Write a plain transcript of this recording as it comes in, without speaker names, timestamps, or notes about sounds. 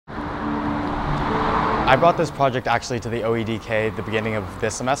I brought this project actually to the OEDK at the beginning of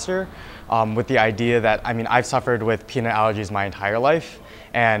this semester with the idea that, I mean, I've suffered with peanut allergies my entire life,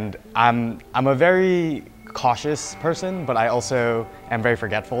 and I'm a very cautious person, but I also am very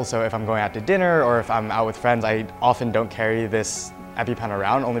forgetful. So if I'm going out to dinner or if I'm out with friends, I often don't carry this EpiPen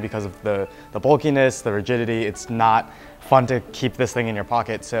around only because of the bulkiness, the rigidity. It's not fun to keep this thing in your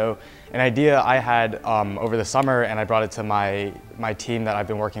pocket. So an idea I had over the summer, and I brought it to my team that I've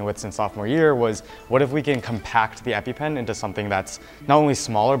been working with since sophomore year, was what if we can compact the EpiPen into something that's not only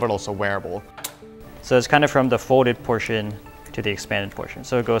smaller but also wearable. So it's kind of from the folded portion to the expanded portion.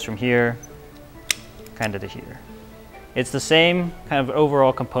 So it goes from here kind of to here. It's the same kind of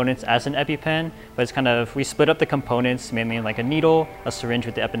overall components as an EpiPen, but it's kind of, we split up the components mainly in like a needle, a syringe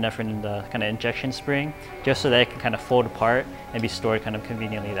with the epinephrine and the kind of injection spring, just so that it can kind of fold apart and be stored kind of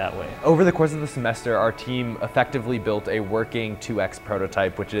conveniently that way. Over the course of the semester, our team effectively built a working 2X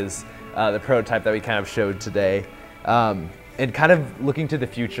prototype, which is the prototype that we kind of showed today. And kind of looking to the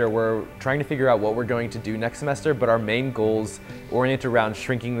future, we're trying to figure out what we're going to do next semester, but our main goals orient around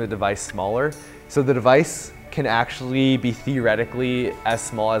shrinking the device smaller. So the device can actually be theoretically as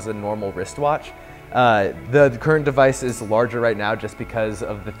small as a normal wristwatch. The current device is larger right now just because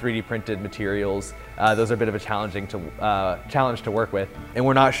of the 3D printed materials. Those are a bit of a challenge to work with. And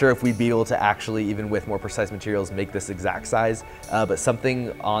we're not sure if we'd be able to actually, even with more precise materials, make this exact size. But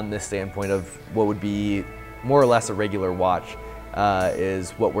something on this standpoint of what would be more or less a regular watch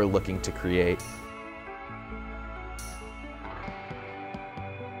is what we're looking to create.